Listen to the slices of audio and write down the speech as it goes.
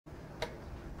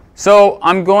So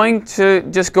I'm going to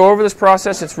just go over this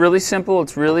process. It's really simple,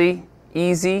 it's really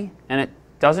easy, and it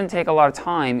doesn't take a lot of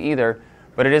time either,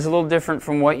 but it is a little different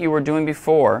from what you were doing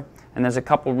before, and there's a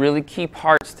couple really key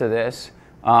parts to this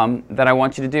that I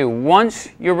want you to do. Once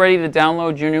you're ready to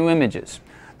download your new images,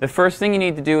 the first thing you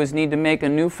need to do is need to make a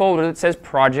new folder that says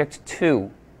Project 2.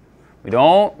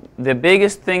 The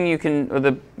biggest thing you can, or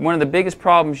one of the biggest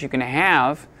problems you can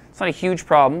have, it's not a huge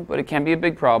problem, but it can be a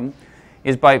big problem,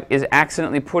 is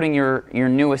accidentally putting your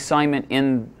new assignment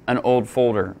in an old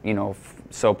folder,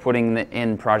 so putting it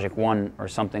in Project 1 or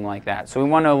something like that. So we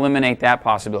want to eliminate that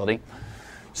possibility.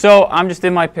 So I'm just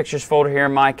in my pictures folder here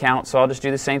in my account, so I'll just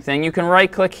do the same thing. You can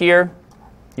right-click here.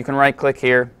 You can right-click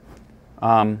here.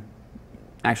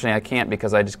 Actually, I can't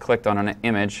because I just clicked on an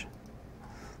image.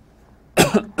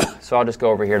 So I'll just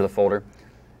go over here to the folder,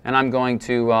 and I'm going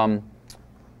to,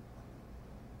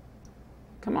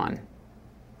 come on,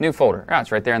 new folder. Ah,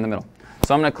 it's right there in the middle.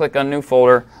 So I'm going to click on New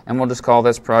Folder, and we'll just call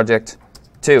this Project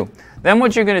 2. Then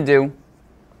what you're going to do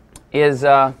is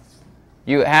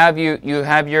you have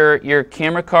your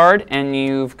camera card, and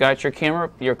you've got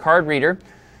your card reader.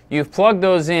 You've plugged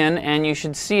those in, and you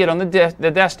should see it on the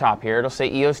desktop here. It'll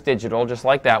say EOS Digital, just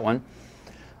like that one.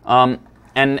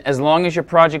 And as long as your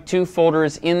Project 2 folder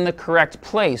is in the correct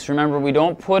place, remember, we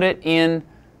don't put it in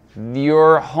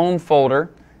your home folder.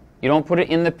 You don't put it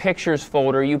in the Pictures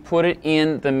folder. You put it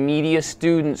in the Media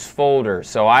Students folder.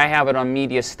 So I have it on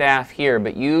Media Staff here,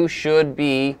 but you should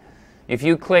be, if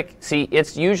you click, see,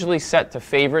 it's usually set to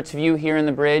Favorites view here in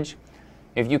the bridge.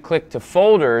 If you click to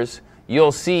Folders,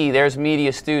 you'll see there's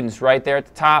Media Students right there at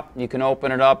the top. You can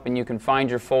open it up and you can find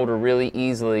your folder really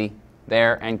easily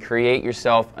there and create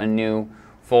yourself a new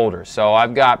folder. So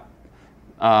I've got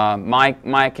my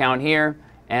account here,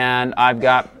 and I've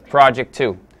got Project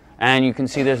 2. And you can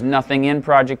see there's nothing in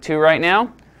Project 2 right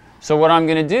now. So what I'm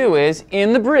going to do is,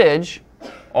 in the bridge,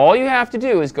 all you have to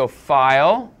do is go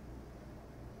File,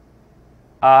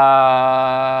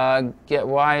 why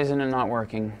isn't it not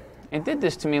working? It did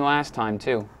this to me last time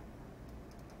too.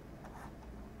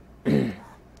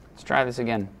 Let's try this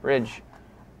again. Bridge.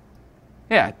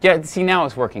 Yeah, see, now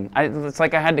it's working. It's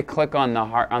like I had to click on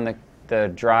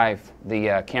the drive,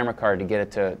 the camera card to get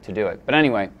it to do it. But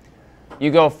anyway, you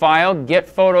go File, Get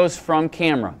Photos from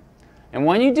Camera. And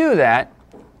when you do that,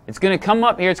 it's going to come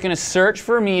up here. It's going to search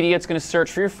for media. It's going to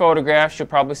search for your photographs. You'll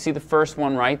probably see the first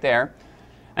one right there.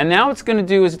 And now what it's going to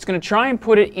do is it's going to try and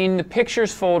put it in the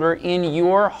Pictures folder in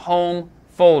your home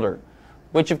folder,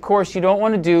 which of course you don't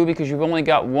want to do because you've only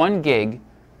got 1 gig.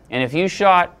 And if you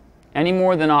shot any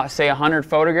more than, say, 100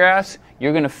 photographs,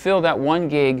 you're going to fill that 1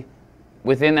 gig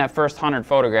within that first 100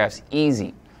 photographs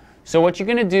easy. So what you're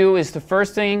going to do is, the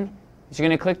first thing is you're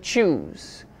going to click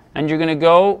Choose. And you're going to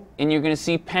go and you're going to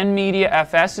see Pen Media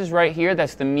FS is right here.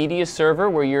 That's the media server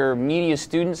where your Media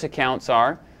Students accounts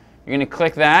are. You're going to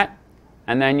click that,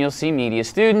 and then you'll see Media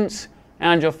Students,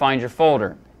 and you'll find your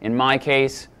folder. In my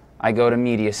case, I go to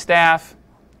Media Staff.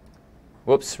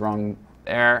 Whoops, wrong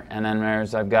there. And then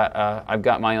I've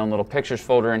got my own little Pictures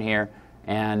folder in here,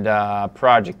 and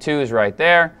Project 2 is right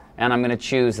there, and I'm going to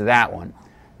choose that one.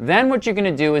 Then what you're going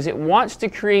to do is it wants to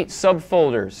create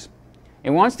subfolders. It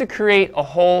wants to create a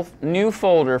whole new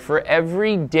folder for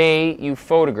every day you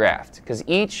photographed, because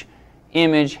each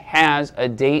image has a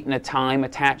date and a time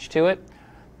attached to it.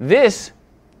 This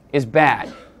is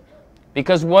bad,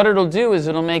 because what it'll do is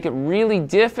it'll make it really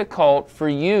difficult for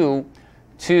you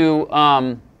to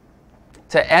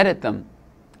edit them,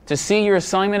 to see your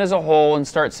assignment as a whole and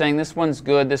start saying this one's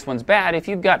good, this one's bad, if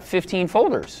you've got 15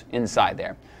 folders inside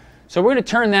there. So we're going to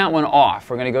turn that one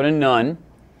off. We're going to go to None.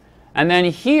 And then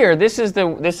here, this is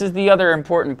the other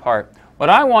important part. What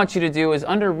I want you to do is,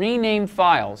 under Rename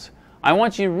Files, I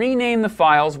want you to rename the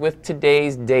files with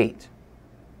today's date.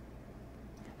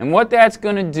 And what that's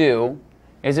going to do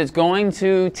is it's going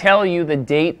to tell you the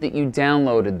date that you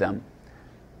downloaded them.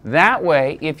 That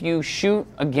way, if you shoot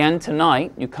again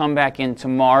tonight, you come back in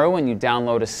tomorrow and you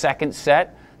download a second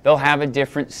set, they'll have a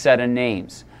different set of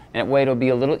names. And that way it'll be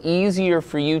a little easier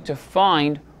for you to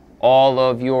find all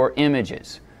of your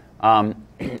images. And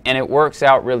it works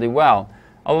out really well.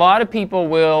 A lot of people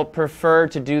will prefer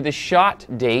to do the shot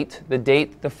date, the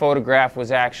date the photograph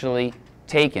was actually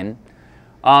taken.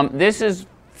 This is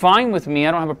fine with me.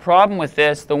 I don't have a problem with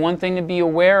this. The one thing to be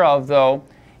aware of, though,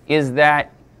 is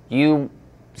that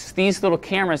these little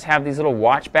cameras have these little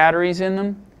watch batteries in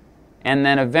them, and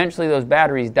then eventually those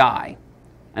batteries die.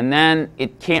 And then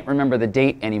it can't remember the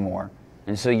date anymore.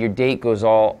 And so your date goes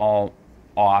all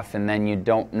off, and then you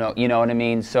don't know, you know what I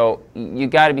mean? So you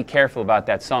got to be careful about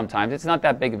that sometimes. It's not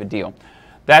that big of a deal.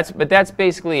 But that's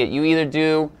basically it. You either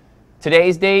do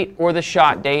today's date or the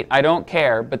shot date, I don't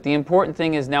care, but the important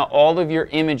thing is now all of your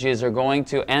images are going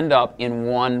to end up in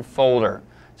one folder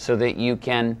so that you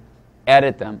can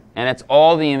edit them. And it's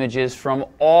all the images from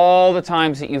all the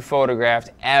times that you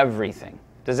photographed everything.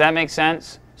 Does that make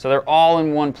sense? So they're all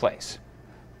in one place.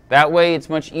 That way it's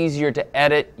much easier to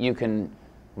edit. You can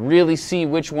really see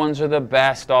which ones are the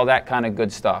best, all that kind of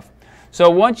good stuff. So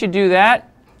once you do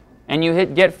that and you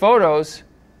hit Get Photos,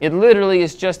 it literally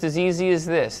is just as easy as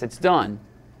this. It's done.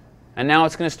 And now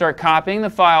it's going to start copying the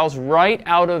files right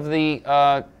out of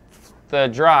the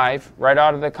drive, right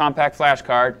out of the compact flash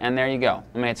card, and there you go.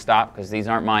 Let me hit stop because these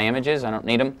aren't my images. I don't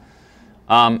need them.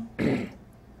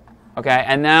 Okay,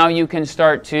 and now you can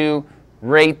start to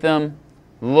rate them,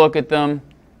 look at them,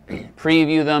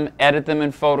 preview them, edit them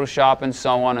in Photoshop, and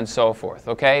so on and so forth.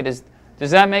 Okay, does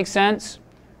that make sense?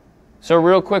 So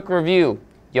real quick review.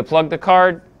 You plug the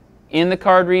card in the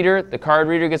card reader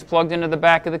gets plugged into the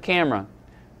back of the camera.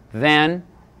 Then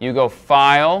you go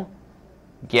File,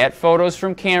 Get Photos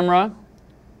from Camera.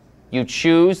 You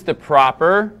choose the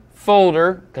proper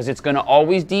folder because it's going to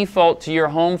always default to your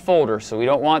home folder, so we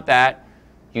don't want that.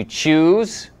 You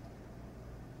choose,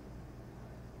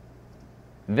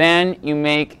 then you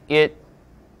make it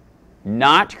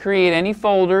not create any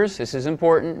folders. This is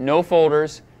important, no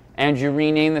folders, and you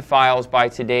rename the files by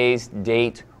today's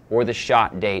date or the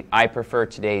shot date. I prefer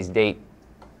today's date.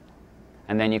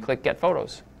 And then you click Get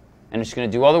Photos. And it's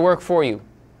going to do all the work for you.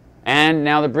 And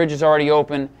now the bridge is already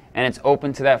open, and it's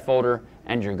open to that folder,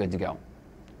 and you're good to go.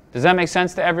 Does that make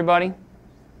sense to everybody?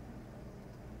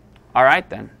 All right,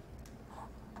 then.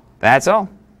 That's all.